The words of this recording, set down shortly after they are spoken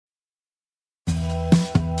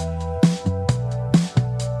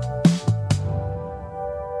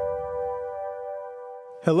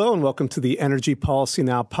Hello and welcome to the Energy Policy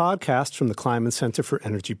Now podcast from the Kleinman Center for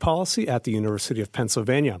Energy Policy at the University of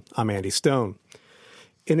Pennsylvania. I'm Andy Stone.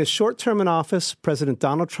 In his short term in office, President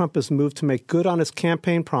Donald Trump has moved to make good on his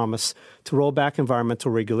campaign promise to roll back environmental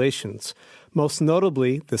regulations. Most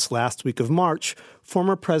notably, this last week of March,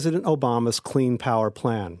 former President Obama's Clean Power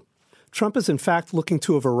Plan. Trump is in fact looking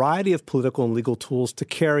to a variety of political and legal tools to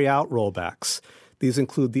carry out rollbacks. These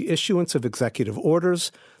include the issuance of executive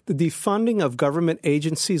orders, the defunding of government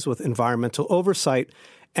agencies with environmental oversight,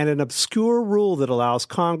 and an obscure rule that allows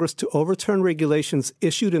Congress to overturn regulations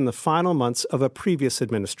issued in the final months of a previous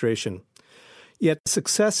administration. Yet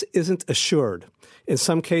success isn't assured. In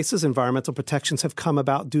some cases, environmental protections have come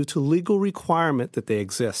about due to legal requirement that they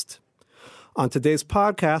exist. On today's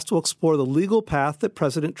podcast, we'll explore the legal path that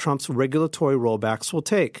President Trump's regulatory rollbacks will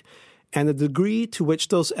take and the degree to which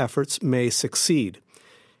those efforts may succeed.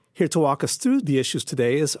 Here to walk us through the issues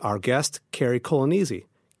today is our guest, Kerry Colonnese.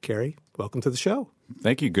 Kerry, welcome to the show.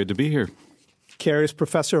 Thank you. Good to be here. Kerry is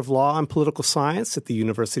professor of law and political science at the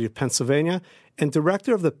University of Pennsylvania and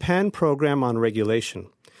director of the Penn Program on Regulation.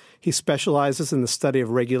 He specializes in the study of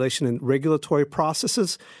regulation and regulatory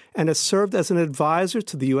processes and has served as an advisor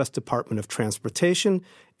to the U.S. Department of Transportation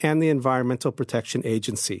and the Environmental Protection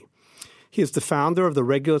Agency. He is the founder of the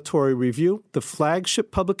Regulatory Review, the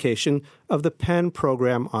flagship publication of the Penn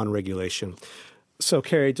Program on Regulation. So,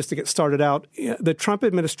 Kerry, just to get started out, the Trump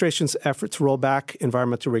administration's effort to roll back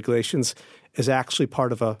environmental regulations is actually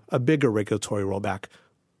part of a bigger regulatory rollback.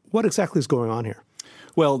 What exactly is going on here?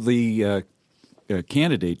 Well, the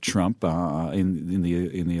candidate Trump in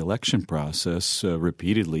the election process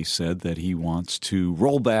repeatedly said that he wants to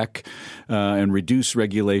roll back and reduce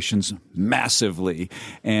regulations massively.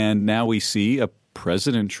 And now we see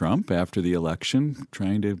President Trump, after the election,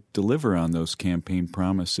 trying to deliver on those campaign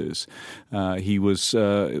promises. He was,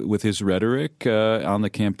 with his rhetoric on the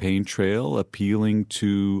campaign trail, appealing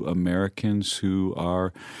to Americans who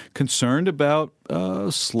are concerned about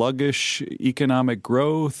sluggish economic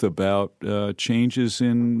growth, about changes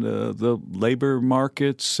in the labor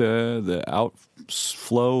markets, the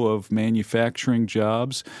outflow of manufacturing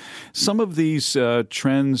jobs. Some of these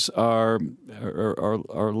trends are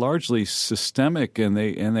largely systemic, and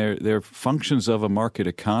they're functions of a market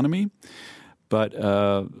economy. But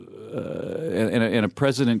and a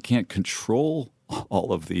president can't control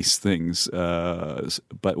all of these things.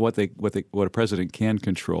 But what a president can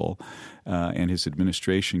control and his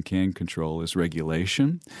administration can control is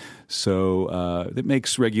regulation. So it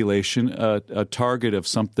makes regulation a target of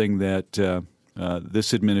something that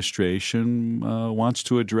this administration wants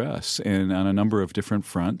to address, and on a number of different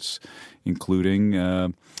fronts,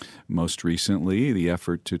 including most recently the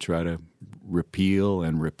effort to try to repeal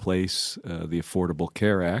and replace the Affordable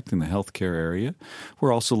Care Act in the health care area.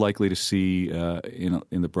 We're also likely to see in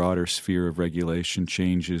the broader sphere of regulation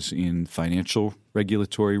changes in financial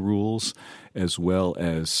regulatory rules as well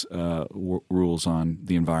as rules on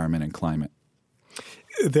the environment and climate.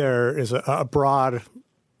 There is a broad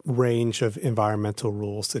range of environmental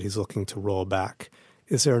rules that he's looking to roll back.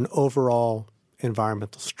 Is there an overall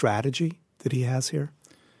environmental strategy that he has here?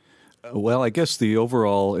 Well, I guess the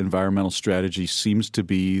overall environmental strategy seems to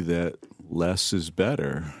be that less is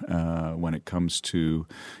better when it comes to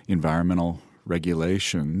environmental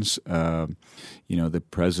regulations. The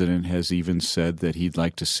president has even said that he'd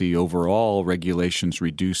like to see overall regulations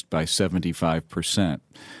reduced by 75%.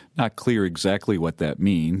 Not clear exactly what that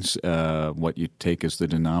means. What you take as the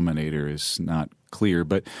denominator is not clear,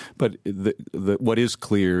 but what is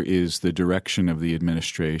clear is the direction of the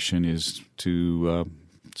administration is to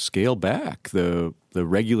scale back the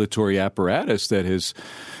regulatory apparatus that has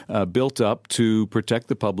built up to protect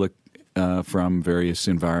the public from various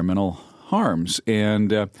environmental harms.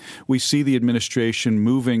 And we see the administration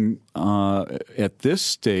moving at this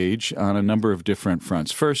stage on a number of different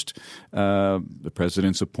fronts. First, the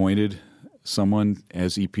president's appointed someone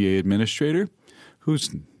as EPA administrator who's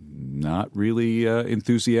not really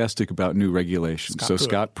enthusiastic about new regulations.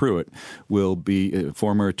 Scott Pruitt will be a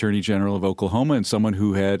former Attorney General of Oklahoma and someone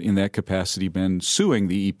who had, in that capacity, been suing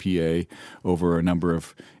the EPA over a number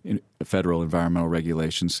of federal environmental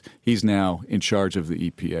regulations. He's now in charge of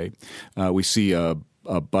the EPA. We see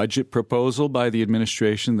a budget proposal by the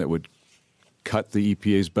administration that would cut the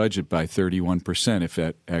EPA's budget by 31% if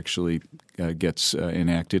that actually gets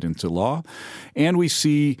enacted into law. And we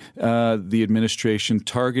see the administration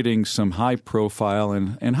targeting some high-profile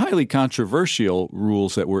and highly controversial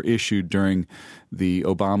rules that were issued during the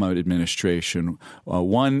Obama administration.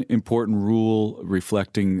 One important rule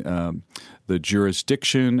reflecting the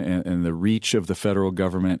jurisdiction and the reach of the federal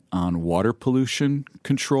government on water pollution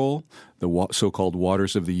control, the so-called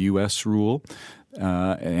Waters of the U.S. rule.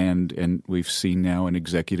 And we've seen now an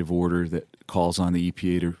executive order that calls on the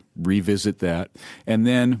EPA to revisit that. And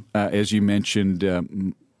then, as you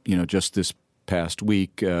mentioned, just this past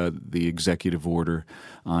week, the executive order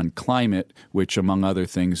on climate, which, among other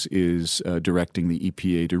things, is directing the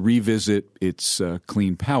EPA to revisit its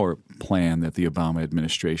clean power plan that the Obama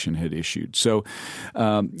administration had issued. So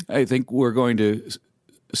I think we're going to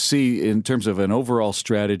see, in terms of an overall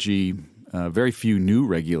strategy, very few new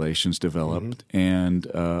regulations developed, and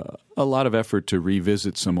a lot of effort to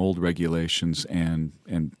revisit some old regulations and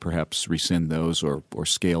perhaps rescind those or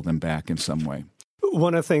scale them back in some way.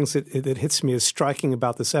 One of the things that hits me as striking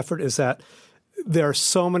about this effort is that there are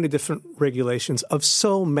so many different regulations of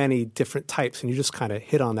so many different types, and you just kind of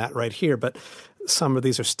hit on that right here. But some of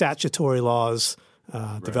these are statutory laws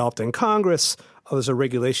developed in Congress. Others are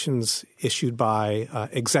regulations issued by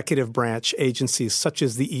executive branch agencies such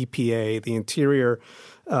as the EPA, the Interior.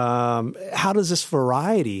 How does this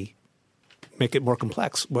variety make it more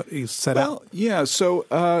complex, what you set out? Well, yeah,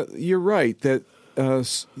 so you're right that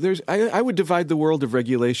I would divide the world of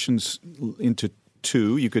regulations into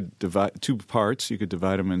two. You could divide two parts. You could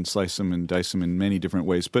divide them and slice them and dice them in many different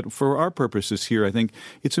ways. But for our purposes here, I think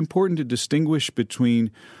it's important to distinguish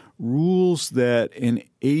between rules that an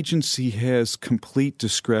agency has complete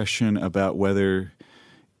discretion about whether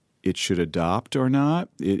it should adopt or not.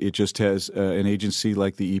 It just has an agency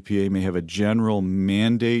like the EPA may have a general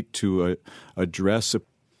mandate to address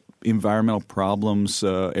environmental problems,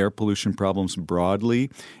 air pollution problems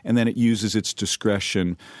broadly, and then it uses its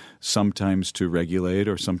discretion sometimes to regulate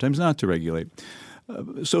or sometimes not to regulate.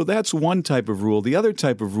 So that's one type of rule. The other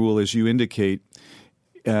type of rule, as you indicate,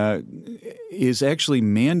 is actually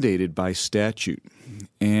mandated by statute.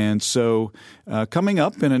 And so coming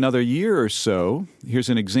up in another year or so, here's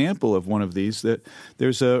an example of one of these, that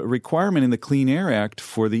there's a requirement in the Clean Air Act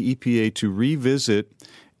for the EPA to revisit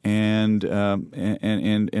and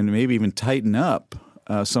maybe even tighten up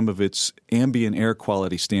some of its ambient air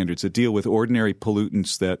quality standards that deal with ordinary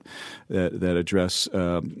pollutants that address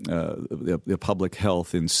the public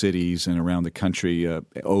health in cities and around the country,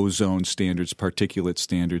 ozone standards, particulate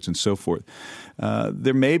standards, and so forth.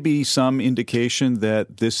 There may be some indication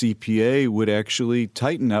that this EPA would actually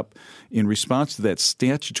tighten up in response to that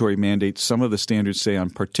statutory mandate some of the standards, say, on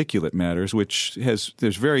particulate matters, which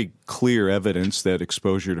there's very clear evidence that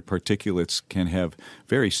exposure to particulates can have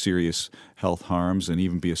very serious health harms and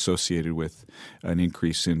even be associated with an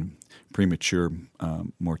increase in premature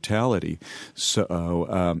mortality.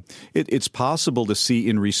 So it's possible to see,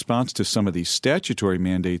 in response to some of these statutory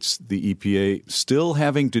mandates, the EPA still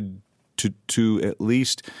having to at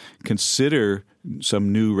least consider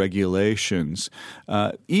some new regulations.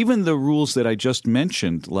 Even the rules that I just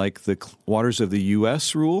mentioned, like the Waters of the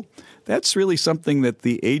U.S. rule, that's really something that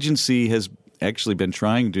the agency has actually been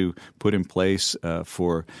trying to put in place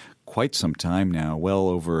for quite some time now, well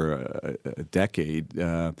over a decade,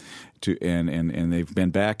 and they've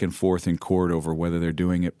been back and forth in court over whether they're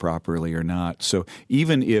doing it properly or not. So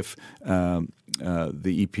even if the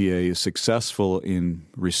EPA is successful in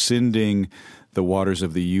rescinding the Waters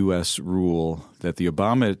of the U.S. rule that the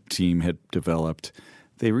Obama team had developed,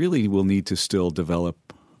 they really will need to still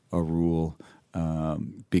develop a rule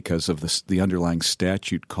because of the underlying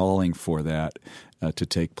statute calling for that to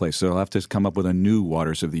take place. So they'll have to come up with a new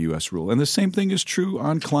Waters of the U.S. rule. And the same thing is true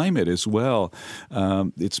on climate as well.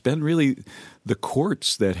 It's been really the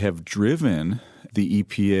courts that have driven the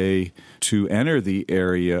EPA to enter the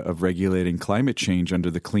area of regulating climate change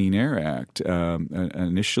under the Clean Air Act.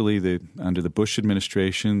 Initially, under the Bush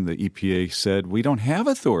administration, the EPA said, we don't have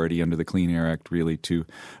authority under the Clean Air Act really to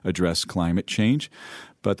address climate change.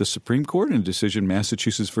 But the Supreme Court, in a decision,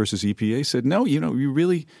 Massachusetts versus EPA, said, no, you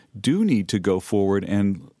really do need to go forward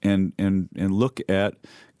and look at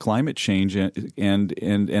climate change, and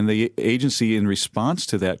the agency, in response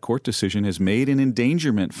to that court decision, has made an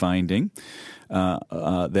endangerment finding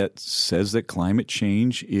that says that climate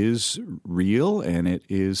change is real and it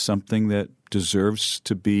is something that deserves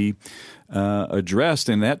to be addressed.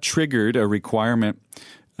 And that triggered a requirement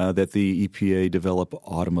that the EPA develop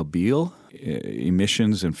automobile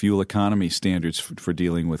emissions and fuel economy standards for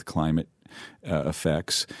dealing with climate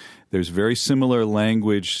effects. There's very similar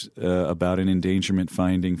language about an endangerment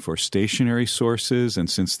finding for stationary sources, and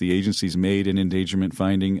since the agency's made an endangerment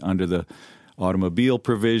finding under the automobile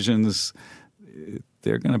provisions,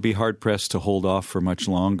 they're going to be hard-pressed to hold off for much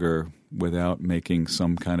longer without making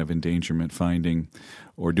some kind of endangerment finding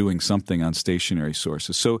or doing something on stationary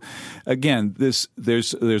sources. So, again,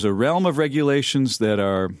 there's a realm of regulations that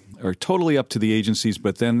are totally up to the agencies,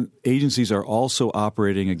 but then agencies are also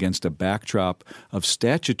operating against a backdrop of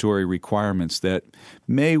statutory requirements that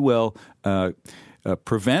may well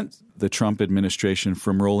prevent the Trump administration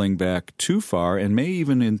from rolling back too far and may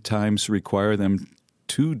even in times require them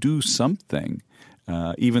to do something.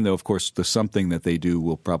 Even though, of course, the something that they do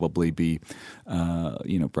will probably be,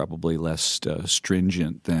 probably less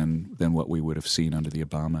stringent than what we would have seen under the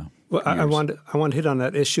Obama. Well, I want to hit on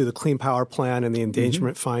that issue, the Clean Power Plan and the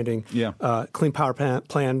endangerment finding. Yeah. Clean Power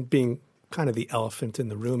Plan being kind of the elephant in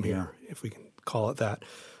the room here, if we can call it that.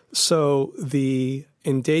 So the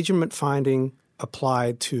endangerment finding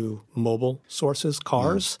applied to mobile sources,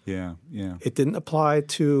 cars. Yeah. It didn't apply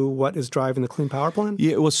to what is driving the Clean Power Plan?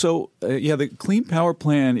 Yeah, well, the Clean Power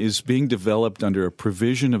Plan is being developed under a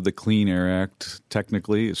provision of the Clean Air Act,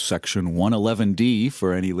 technically, Section 111D,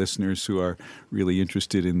 for any listeners who are really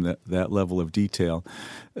interested in that level of detail.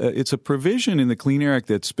 It's a provision in the Clean Air Act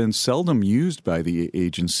that's been seldom used by the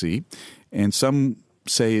agency, and some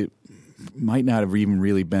say it might not have even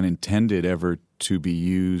really been intended ever to be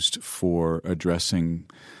used for addressing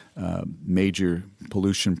major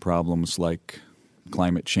pollution problems like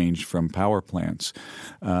climate change from power plants.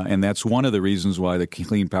 And that's one of the reasons why the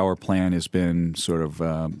Clean Power Plan has been sort of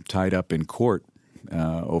tied up in court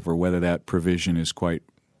over whether that provision is quite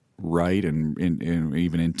right and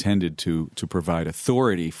even intended to provide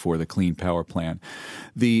authority for the Clean Power Plan.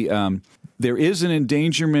 There is an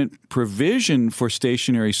endangerment provision for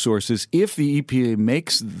stationary sources if the EPA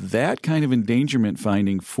makes that kind of endangerment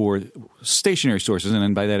finding for stationary sources,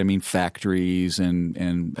 and by that I mean factories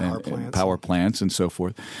and power plants and so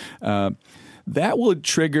forth. That would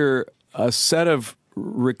trigger a set of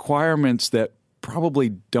requirements that probably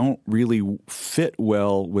don't really fit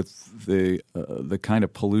well with the kind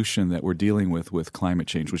of pollution that we're dealing with climate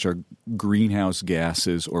change, which are greenhouse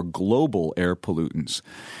gases or global air pollutants.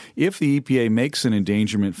 If the EPA makes an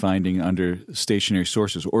endangerment finding under stationary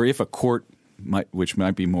sources, or if a court, which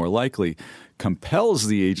might be more likely, compels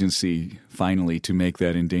the agency finally to make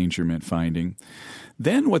that endangerment finding,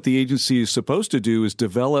 then what the agency is supposed to do is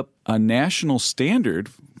develop a national standard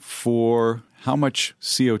for how much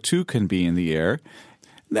CO2 can be in the air.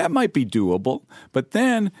 That might be doable, but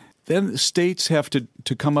then states have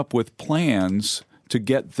to come up with plans to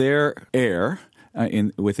get their air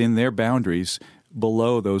within their boundaries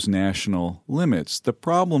below those national limits. The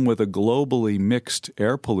problem with a globally mixed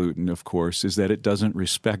air pollutant, of course, is that it doesn't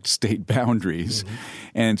respect state boundaries. Mm-hmm.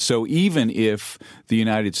 And so even if the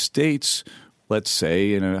United States, let's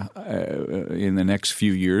say in the next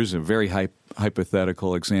few years, a very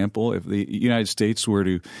hypothetical example, if the United States were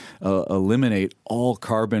to eliminate all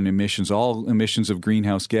carbon emissions, all emissions of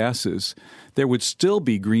greenhouse gases, there would still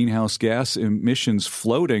be greenhouse gas emissions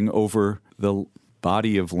floating over the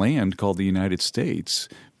body of land called the United States,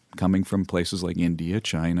 coming from places like India,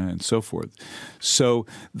 China, and so forth. So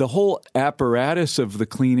the whole apparatus of the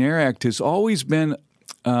Clean Air Act has always been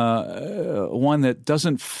one that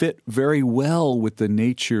doesn't fit very well with the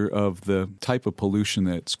nature of the type of pollution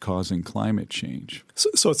that's causing climate change.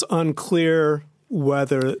 So it's unclear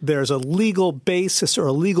whether there's a legal basis or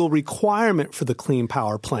a legal requirement for the Clean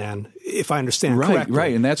Power Plan, if I understand correctly.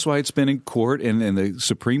 Right, and that's why it's been in court, and the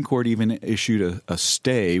Supreme Court even issued a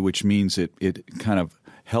stay, which means it kind of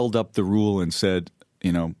held up the rule and said,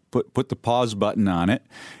 put the pause button on it,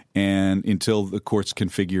 and until the courts can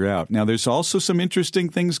figure out. Now, there's also some interesting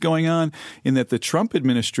things going on in that the Trump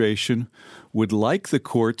administration would like the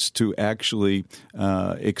courts to actually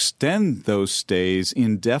extend those stays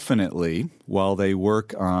indefinitely while they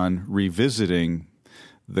work on revisiting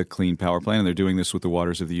the Clean Power Plan, and they're doing this with the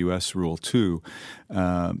Waters of the U.S. rule too.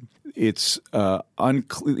 It's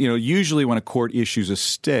unclear. Usually when a court issues a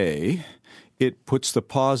stay, it puts the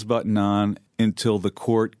pause button on until the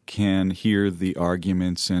court can hear the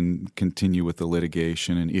arguments and continue with the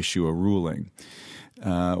litigation and issue a ruling.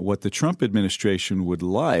 What the Trump administration would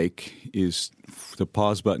like is the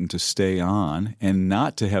pause button to stay on and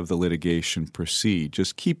not to have the litigation proceed.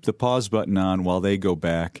 Just keep the pause button on while they go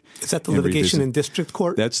back. Is that the litigation in district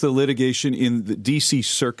court? That's the litigation in the D.C.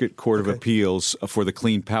 Circuit Court of Appeals for the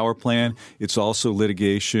Clean Power Plan. It's also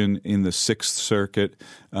litigation in the Sixth Circuit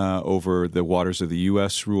over the Waters of the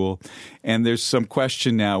U.S. rule. And there's some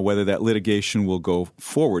question now whether that litigation will go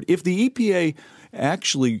forward. If the EPA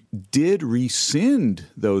actually did rescind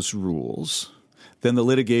those rules, then the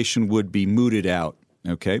litigation would be mooted out,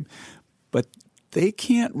 okay? But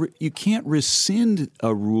you can't rescind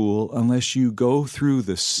a rule unless you go through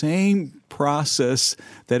the same process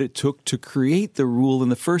that it took to create the rule in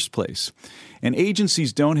the first place. And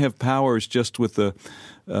agencies don't have powers just with the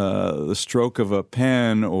stroke of a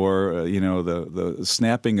pen or the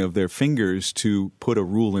snapping of their fingers to put a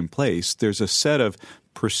rule in place. There's a set of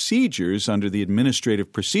procedures under the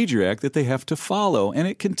Administrative Procedure Act that they have to follow, and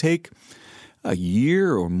it can take a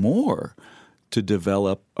year or more to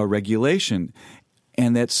develop a regulation.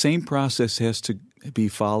 And that same process has to be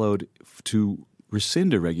followed to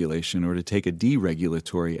rescind a regulation or to take a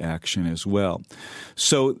deregulatory action as well.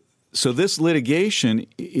 So this litigation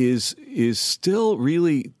is still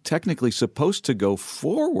really technically supposed to go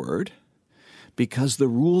forward because the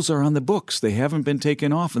rules are on the books. They haven't been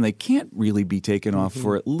taken off, and they can't really be taken off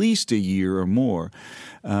for at least a year or more.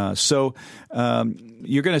 So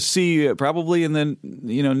you're going to see probably in the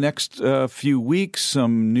next few weeks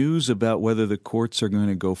some news about whether the courts are going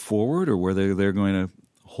to go forward or whether they're going to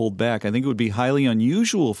hold back. I think it would be highly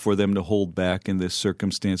unusual for them to hold back in this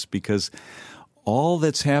circumstance because all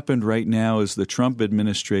that's happened right now is the Trump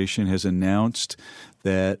administration has announced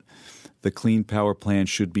that the Clean Power Plan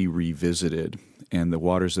should be revisited and the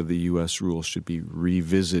Waters of the U.S. rule should be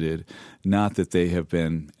revisited, not that they have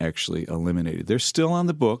been actually eliminated. They're still on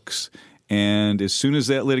the books, and as soon as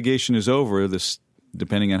that litigation is over,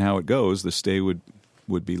 depending on how it goes, the stay would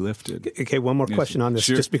be lifted. Okay, one more question on this,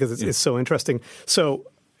 Sure. just because it's so interesting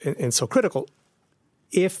and so critical.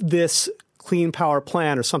 If this Clean Power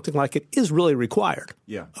Plan or something like it is really required,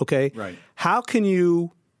 okay, right. How can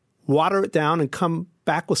you water it down and come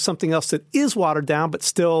back with something else that is watered down but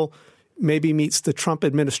still maybe meets the Trump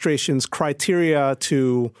administration's criteria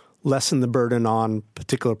to lessen the burden on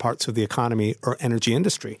particular parts of the economy or energy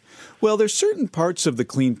industry? Well, there's certain parts of the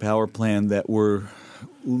Clean Power Plan that were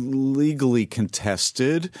legally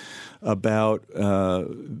contested about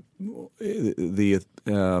the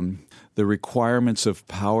requirements of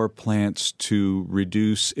power plants to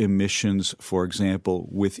reduce emissions, for example,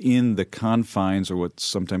 within the confines or what's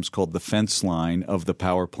sometimes called the fence line of the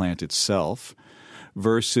power plant itself,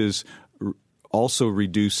 versus also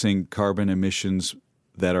reducing carbon emissions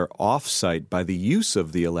that are off-site by the use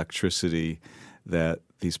of the electricity that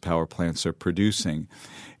these power plants are producing.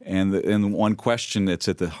 And one question that's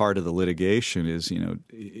at the heart of the litigation is,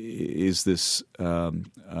 is this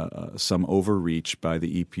some overreach by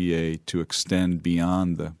the EPA to extend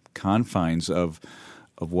beyond the confines of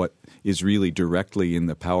what is really directly in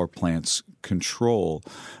the power plant's control?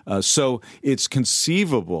 So it's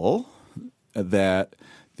conceivable that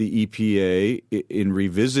the EPA, in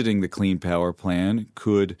revisiting the Clean Power Plan,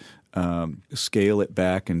 could scale it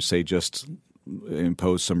back and say just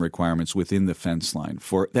impose some requirements within the fence line.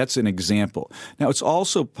 That's an example. Now, it's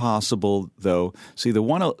also possible, though, see, the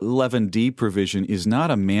 111D provision is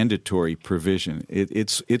not a mandatory provision.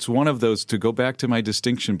 It's one of those, to go back to my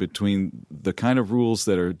distinction between the kind of rules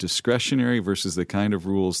that are discretionary versus the kind of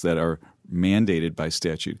rules that are mandated by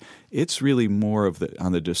statute. It's really more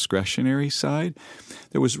on the discretionary side.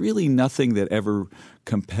 There was really nothing that ever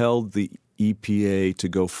compelled the EPA to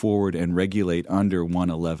go forward and regulate under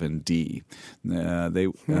 111D.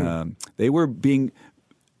 They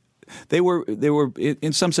were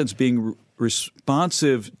in some sense being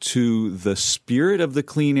responsive to the spirit of the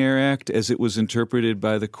Clean Air Act as it was interpreted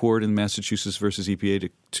by the court in Massachusetts versus EPA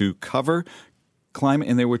to cover climate,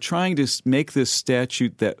 and they were trying to make this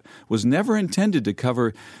statute that was never intended to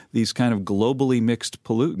cover these kind of globally mixed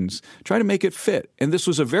pollutants, try to make it fit. And this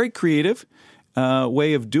was a very creative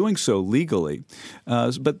way of doing so legally.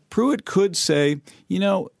 But Pruitt could say,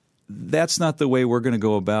 that's not the way we're going to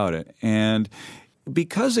go about it. And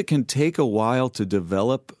because it can take a while to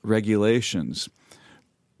develop regulations,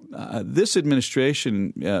 this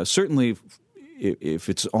administration certainly, if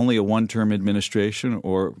it's only a one-term administration,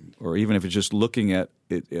 or even if it's just looking at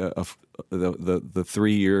it, the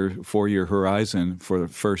 3-year, 4-year horizon for the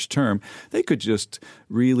first term, they could just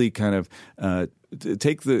really kind of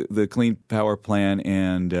take the Clean Power Plan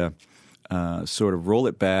and sort of roll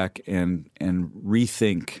it back and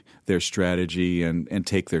rethink their strategy and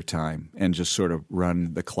take their time and just sort of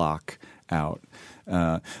run the clock out.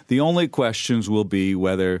 The only questions will be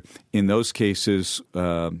whether in those cases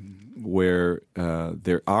where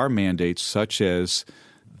there are mandates such as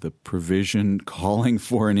the provision calling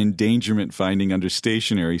for an endangerment finding under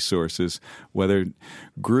stationary sources, whether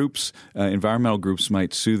groups, environmental groups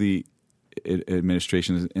might sue the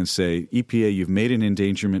administration and say, EPA, you've made an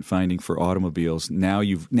endangerment finding for automobiles. Now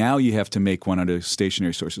you have to make one under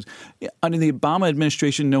stationary sources. Under the Obama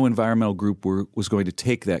administration, no environmental group was going to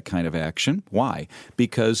take that kind of action. Why?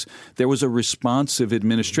 Because there was a responsive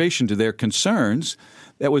administration to their concerns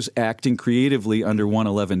that was acting creatively under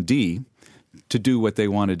 111D to do what they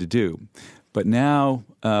wanted to do. But now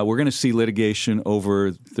we're going to see litigation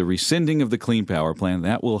over the rescinding of the Clean Power Plan.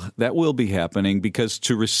 That will be happening because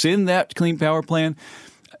to rescind that Clean Power Plan,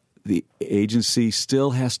 the agency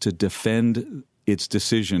still has to defend its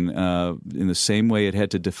decision in the same way it had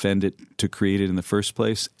to defend it to create it in the first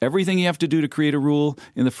place. Everything you have to do to create a rule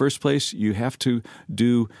in the first place, you have to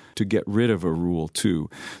do to get rid of a rule too.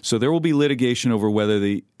 So there will be litigation over whether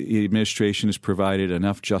the administration has provided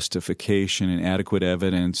enough justification and adequate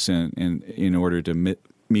evidence and in order to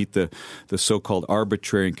meet the so-called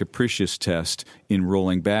arbitrary and capricious test in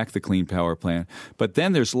rolling back the Clean Power Plan. But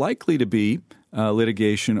then there's likely to be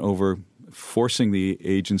litigation over forcing the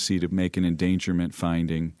agency to make an endangerment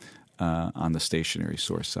finding on the stationary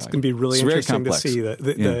source side. It's going to be really interesting to see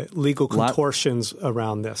the legal contortions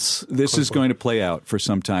around this. This is going to play out for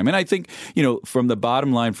some time. And I think, from the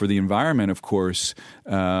bottom line for the environment, of course,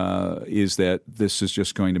 is that this is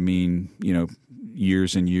just going to mean,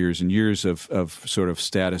 years and years and years of sort of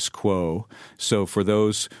status quo. So for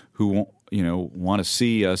those who, want to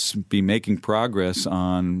see us be making progress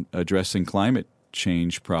on addressing climate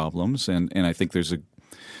change problems, and I think there's a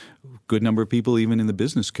good number of people even in the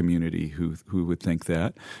business community who would think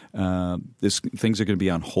that things are going to be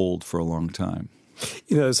on hold for a long time.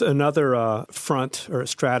 There's another front or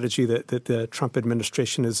strategy that the Trump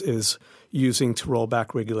administration is using to roll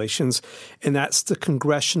back regulations, and that's the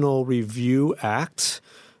Congressional Review Act.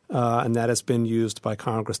 And that has been used by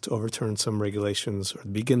Congress to overturn some regulations or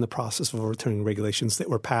begin the process of overturning regulations that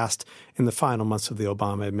were passed in the final months of the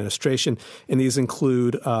Obama administration. And these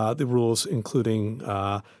include the rules including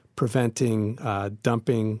preventing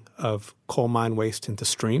dumping of coal mine waste into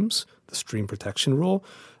streams, the Stream Protection Rule,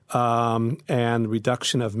 and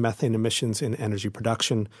reduction of methane emissions in energy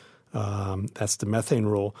production. That's the methane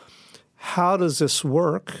rule. How does this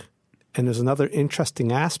work? And there's another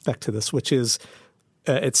interesting aspect to this, which is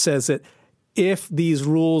it says that if these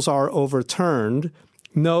rules are overturned,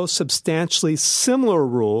 no substantially similar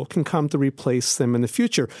rule can come to replace them in the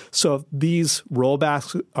future. So if these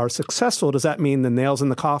rollbacks are successful, does that mean the nail's in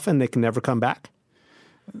the coffin, they can never come back?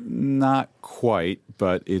 Not quite,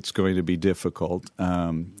 but it's going to be difficult.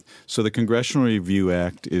 So the Congressional Review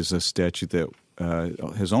Act is a statute that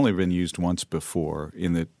has only been used once before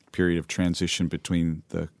in the period of transition between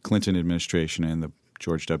the Clinton administration and the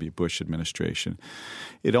George W. Bush administration.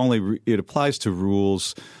 It applies to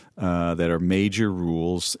rules that are major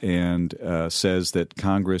rules and says that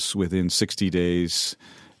Congress within 60 days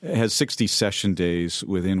has 60 session days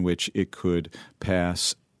within which it could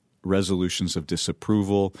pass resolutions of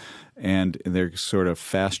disapproval, and they're sort of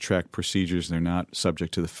fast-track procedures. They're not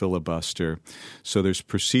subject to the filibuster. So there's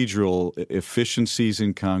procedural efficiencies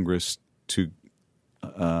in Congress to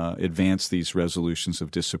advance these resolutions of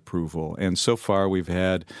disapproval. And so far we've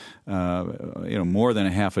had more than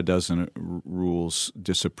a half a dozen rules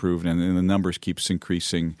disapproved, and the numbers keeps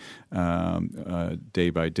increasing day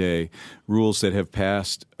by day. Rules that have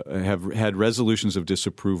passed have had resolutions of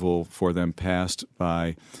disapproval for them passed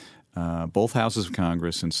by both houses of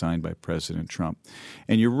Congress and signed by President Trump.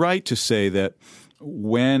 And you're right to say that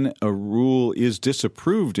when a rule is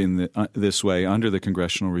disapproved in this way under the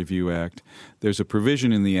Congressional Review Act, there's a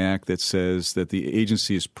provision in the Act that says that the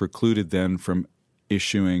agency is precluded then from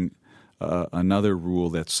issuing another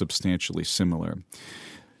rule that's substantially similar.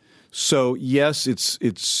 So yes,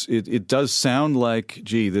 it does sound like,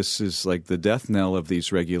 gee, this is like the death knell of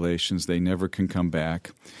these regulations. They never can come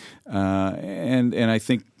back, and I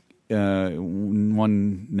think.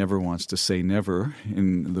 One never wants to say never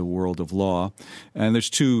in the world of law. And there's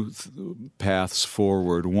two paths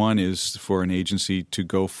forward. One is for an agency to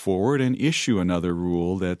go forward and issue another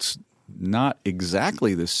rule that's not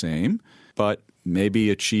exactly the same, but maybe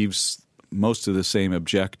achieves most of the same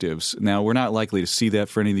objectives. Now, we're not likely to see that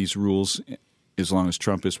for any of these rules as long as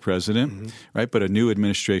Trump is president, right? But a new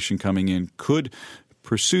administration coming in could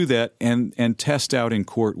pursue that and test out in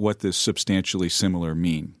court what this substantially similar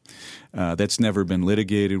mean. That's never been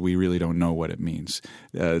litigated. We really don't know what it means.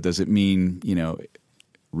 Does it mean,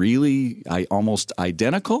 really almost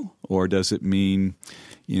identical, or does it mean,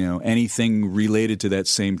 anything related to that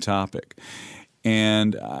same topic?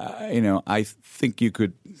 And, I think you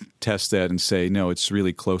could test that and say, no, it's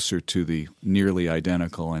really closer to the nearly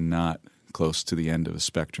identical and not close to the end of the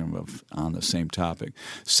spectrum on the same topic.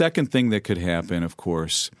 Second thing that could happen, of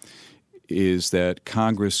course, is that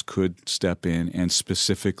Congress could step in and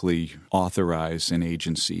specifically authorize an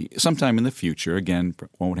agency sometime in the future. Again,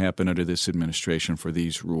 won't happen under this administration for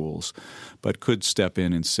these rules, but could step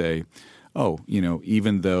in and say,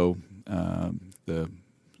 even though the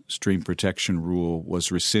stream protection rule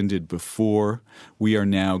was rescinded before, we are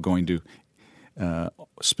now going to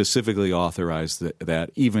specifically authorize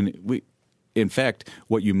that. In fact,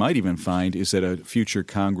 what you might even find is that a future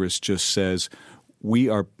Congress just says we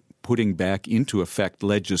are putting back into effect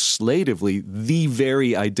legislatively the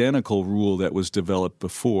very identical rule that was developed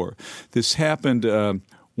before. This happened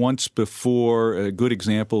once before. A good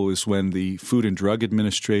example is when the Food and Drug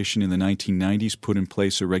Administration in the 1990s put in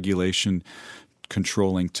place a regulation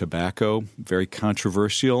controlling tobacco, very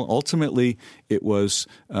controversial. Ultimately, it was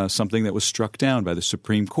something that was struck down by the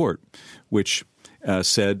Supreme Court, which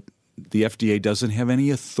said the FDA doesn't have any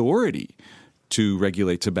authority to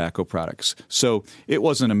regulate tobacco products. So it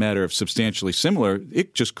wasn't a matter of substantially similar.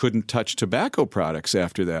 It just couldn't touch tobacco products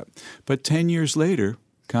after that. But 10 years later,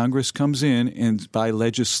 Congress comes in and by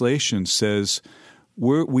legislation says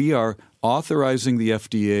we are authorizing the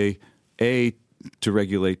FDA, A, to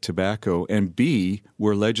regulate tobacco, and B,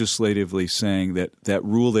 we're legislatively saying that that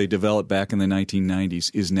rule they developed back in the 1990s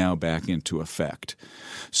is now back into effect.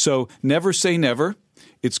 So never say never.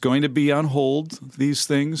 It's going to be on hold, these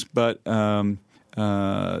things, but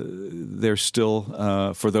there's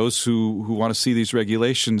still, for those who want to see these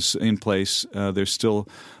regulations in place, there's still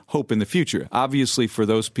hope in the future. Obviously, for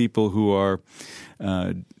those people who are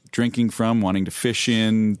drinking from, wanting to fish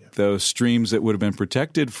in those streams that would have been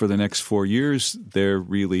protected for the next 4 years, they're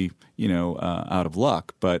really, out of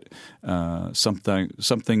luck. But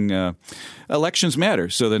elections matter.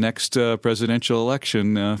 So the next presidential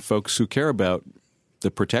election, folks who care about the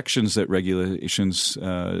protections that regulations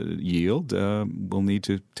yield will need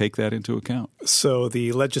to take that into account. So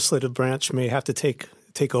the legislative branch may have to take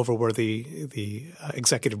over where the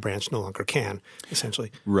executive branch no longer can,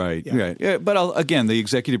 essentially. Right. Yeah, but again, the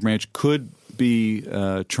executive branch could be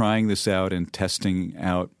trying this out and testing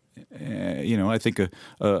out. I think a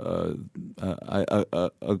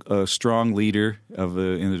strong leader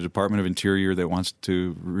in the Department of Interior that wants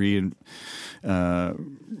to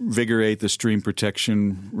reinvigorate the stream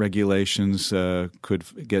protection regulations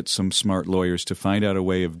could get some smart lawyers to find out a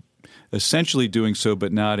way of essentially doing so,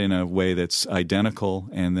 but not in a way that's identical.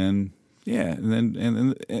 And then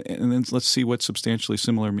let's see what substantially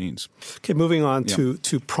similar means. Okay, moving on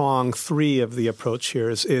to prong 3 of the approach here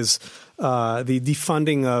is the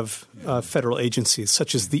defunding of federal agencies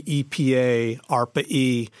such as the EPA,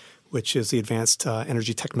 ARPA-E, which is the Advanced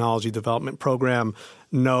Energy Technology Development Program,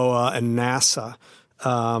 NOAA, and NASA.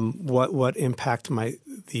 What impact might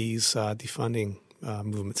these defunding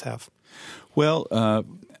movements have? Well,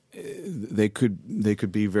 they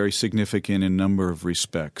could be very significant in a number of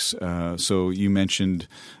respects. So you mentioned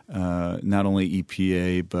not only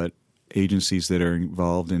EPA, but agencies that are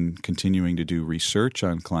involved in continuing to do research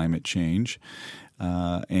on climate change.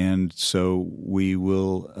 And so we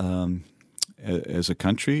will, as a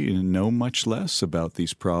country, know much less about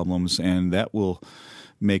these problems, and that will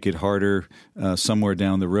make it harder somewhere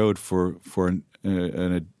down the road for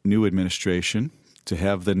a new administration to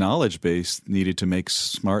have the knowledge base needed to make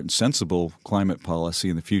smart and sensible climate policy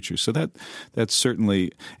in the future. So that's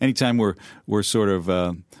certainly, anytime we're sort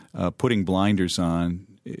of putting blinders on,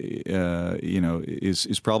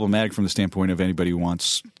 is problematic from the standpoint of anybody who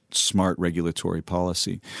wants smart regulatory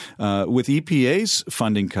policy. With EPA's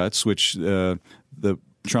funding cuts, which the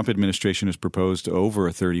Trump administration has proposed over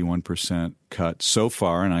a 31% cut so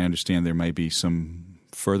far, and I understand there might be some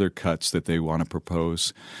further cuts that they want to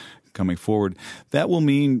propose coming forward, that will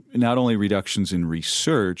mean not only reductions in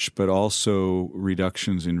research, but also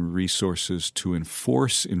reductions in resources to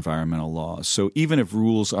enforce environmental laws. So even if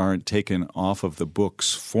rules aren't taken off of the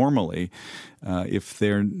books formally, if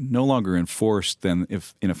they're no longer enforced, then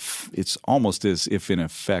it's almost as if in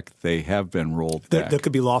effect they have been rolled back. There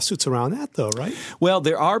could be lawsuits around that, though, right? Well,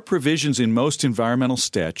 there are provisions in most environmental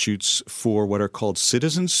statutes for what are called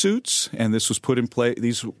citizen suits, and this was put in place.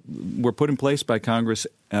 These were put in place by Congress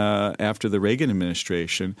after the Reagan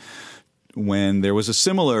administration, when there was a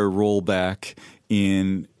similar rollback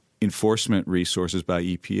in enforcement resources by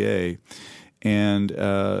EPA, and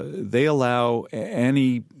they allow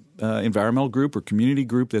any environmental group or community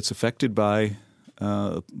group that's affected by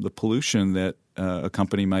the pollution that a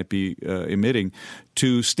company might be emitting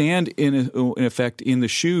to stand in effect in the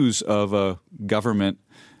shoes of a government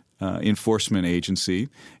enforcement agency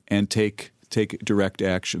and take direct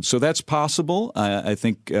action. So that's possible. I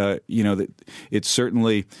think that it's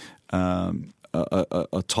certainly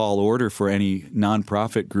a tall order for any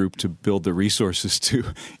nonprofit group to build the resources to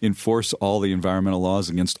enforce all the environmental laws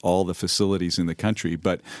against all the facilities in the country.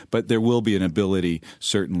 But there will be an ability,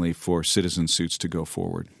 certainly, for citizen suits to go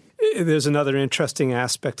forward. There's another interesting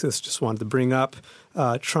aspect to this I just wanted to bring up.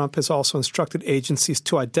 Trump has also instructed agencies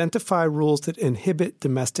to identify rules that inhibit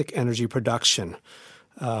domestic energy production.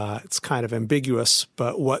 It's kind of ambiguous,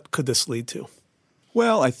 but what could this lead to?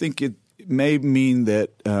 Well, I think it may mean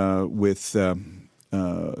that with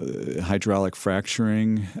hydraulic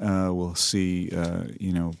fracturing, we'll see,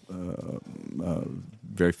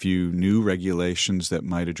 very few new regulations that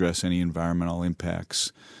might address any environmental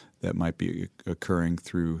impacts that might be occurring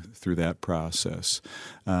through that process.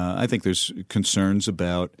 I think there's concerns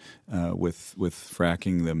about with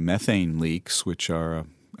fracking the methane leaks, which are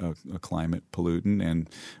a climate pollutant, and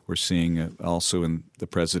we're seeing also in the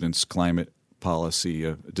president's climate policy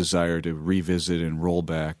a desire to revisit and roll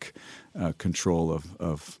back control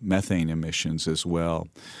of methane emissions as well.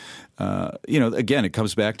 Again, it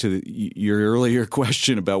comes back to your earlier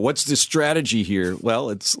question about what's the strategy here. Well,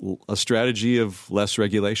 it's a strategy of less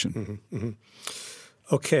regulation. Mm-hmm,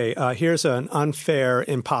 mm-hmm. Okay, here's an unfair,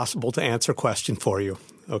 impossible to answer question for you.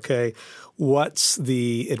 Okay, what's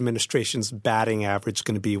the administration's batting average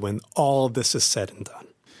going to be when all of this is said and done?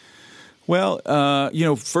 Well,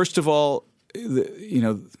 first of all,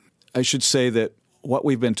 I should say that what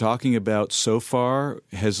we've been talking about so far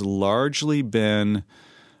has largely been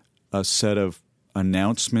a set of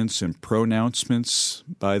announcements and pronouncements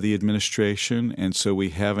by the administration, and so we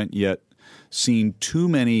haven't yet seen too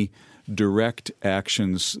many direct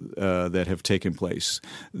actions that have taken place.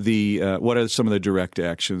 What are some of the direct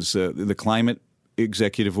actions? The climate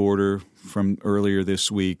executive order from earlier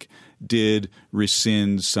this week did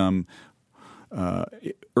rescind some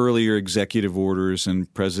earlier executive orders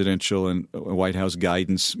and presidential and White House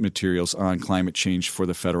guidance materials on climate change for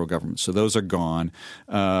the federal government. So those are gone.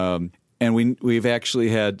 And we've actually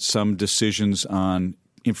had some decisions on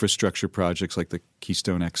infrastructure projects like the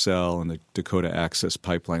Keystone XL and the Dakota Access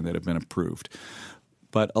Pipeline that have been approved.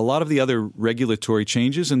 But a lot of the other regulatory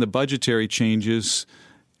changes and the budgetary changes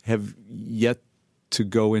have yet to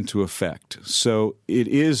go into effect. So it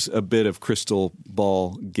is a bit of crystal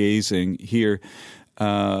ball gazing here.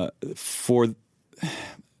 For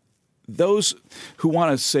those who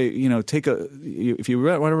want to say, if you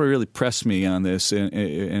want to really press me on this,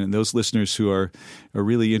 and those listeners who are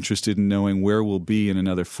really interested in knowing where we'll be in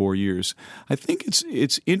another 4 years, I think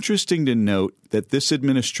it's interesting to note that this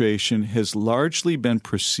administration has largely been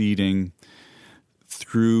proceeding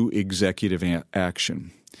through executive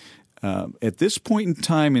action. At this point in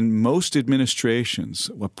time in most administrations,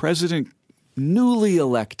 a president newly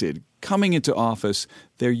elected coming into office,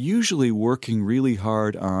 they're usually working really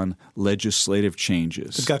hard on legislative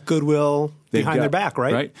changes. They've got goodwill behind their back,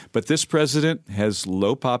 right? Right. But this president has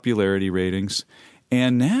low popularity ratings.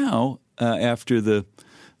 And now, after the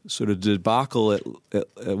sort of debacle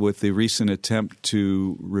with the recent attempt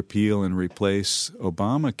to repeal and replace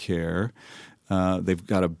Obamacare, they've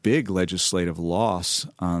got a big legislative loss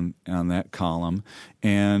on that column,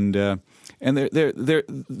 and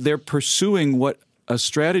they're pursuing a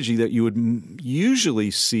strategy that you would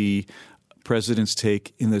usually see presidents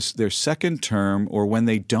take in their second term or when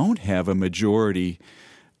they don't have a majority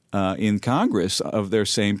in Congress of their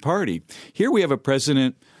same party. Here we have a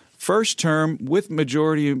president first term with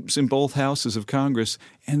majorities in both houses of Congress,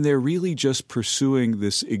 and they're really just pursuing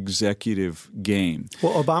this executive game.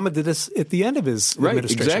 Well, Obama did this at the end of his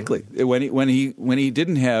administration. Exactly. When he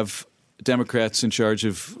didn't have Democrats in charge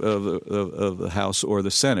of the House or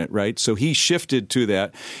the Senate, right? So he shifted to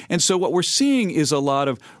that. And so what we're seeing is a lot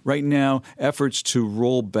of, right now, efforts to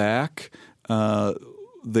roll back the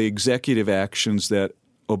executive actions that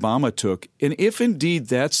Obama took. And if indeed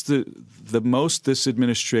that's the most this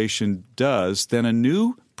administration does, then a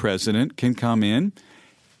new president can come in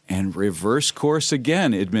and reverse course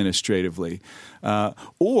again administratively.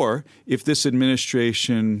 Or if this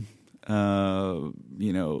administration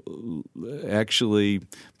actually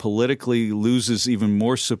politically loses even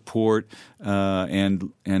more support,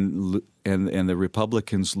 and the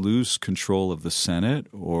Republicans lose control of the Senate,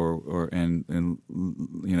 and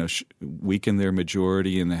weaken their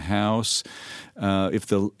majority in the House. If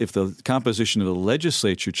the composition of the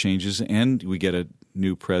legislature changes and we get a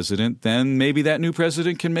new president, then maybe that new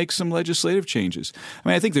president can make some legislative changes. I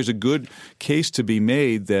mean, I think there's a good case to be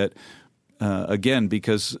made that. Again,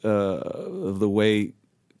 because of the way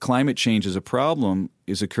climate change as a problem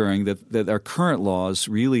is occurring, that our current laws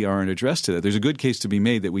really aren't addressed to that. There's a good case to be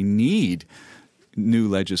made that we need new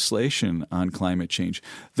legislation on climate change.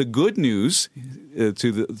 The good news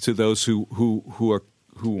to those who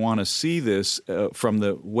want to see this from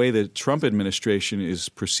the way the Trump administration is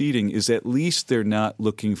proceeding is at least they're not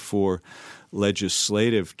looking for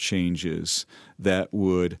legislative changes that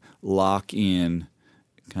would lock in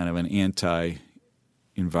kind of an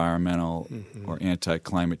anti-environmental or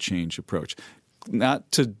anti-climate change approach.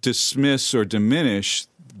 Not to dismiss or diminish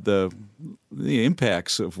the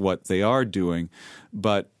impacts of what they are doing,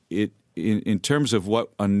 but in terms of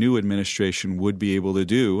what a new administration would be able to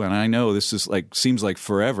do, and I know this is seems like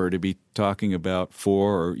forever to be talking about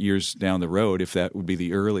 4 years down the road, if that would be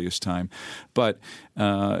the earliest time, but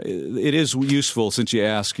it is useful since you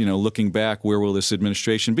ask, looking back, where will this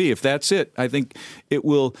administration be? If that's it, I think it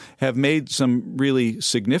will have made some really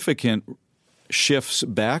significant shifts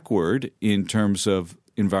backward in terms of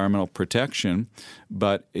environmental protection,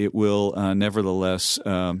 but it will nevertheless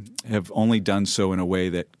have only done so in a way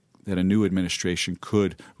that a new administration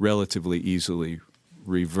could relatively easily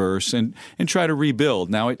reverse and try to rebuild.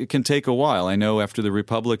 Now, it can take a while. I know after the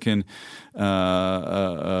Republican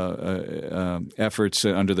efforts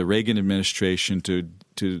under the Reagan administration to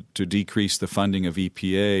decrease the funding of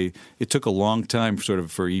EPA, it took a long time for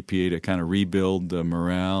EPA to kind of rebuild the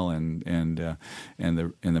morale and the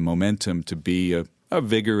momentum to be a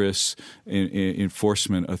vigorous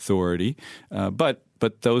enforcement authority. But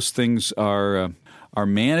those things are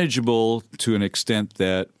manageable to an extent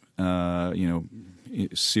that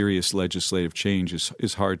serious legislative change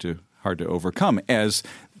is hard to overcome, as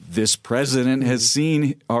this president has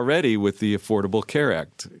seen already with the Affordable Care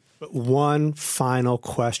Act. But one final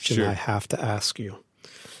question Sure. I have to ask you.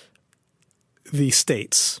 The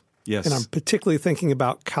states, Yes. and I'm particularly thinking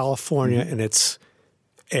about California and its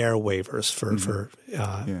air waivers for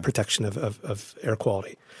protection of air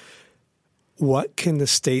quality. What can the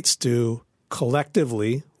states do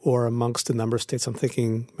collectively or amongst a number of states? I'm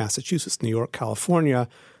thinking Massachusetts, New York, California,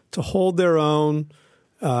 to hold their own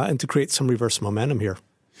and to create some reverse momentum here.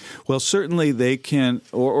 Well, certainly they can,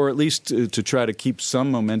 or at least to try to keep some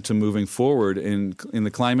momentum moving forward in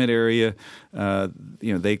the climate area.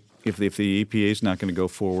 If the EPA is not going to go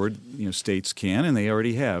forward, states can, and they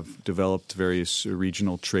already have developed various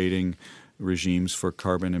regional trading regimes for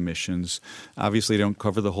carbon emissions. Obviously, they don't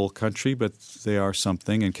cover the whole country, but they are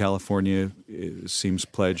something. And California seems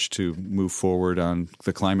pledged to move forward on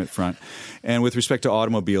the climate front. And with respect to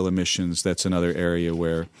automobile emissions, that's another area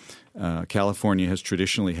where California has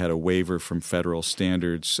traditionally had a waiver from federal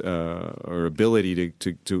standards or ability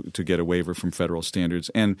to get a waiver from federal standards.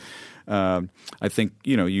 And I think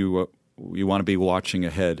you want to be watching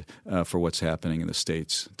ahead for what's happening in the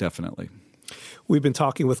states, definitely. We've been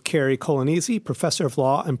talking with Kerry Colonnese, professor of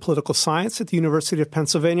law and political science at the University of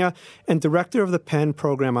Pennsylvania and director of the Penn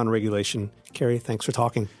Program on Regulation. Kerry, thanks for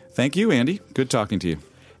talking. Thank you, Andy. Good talking to you.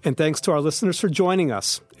 And thanks to our listeners for joining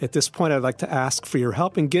us. At this point, I'd like to ask for your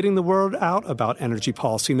help in getting the word out about energy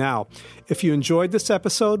policy now. If you enjoyed this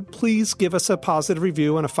episode, please give us a positive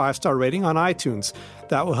review and a 5-star rating on iTunes.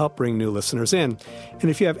 That will help bring new listeners in. And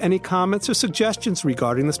if you have any comments or suggestions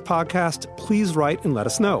regarding this podcast, please write and let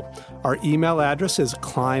us know. Our email address is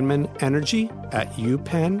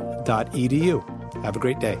kleinmanenergy@upenn.edu. Have a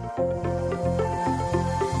great day.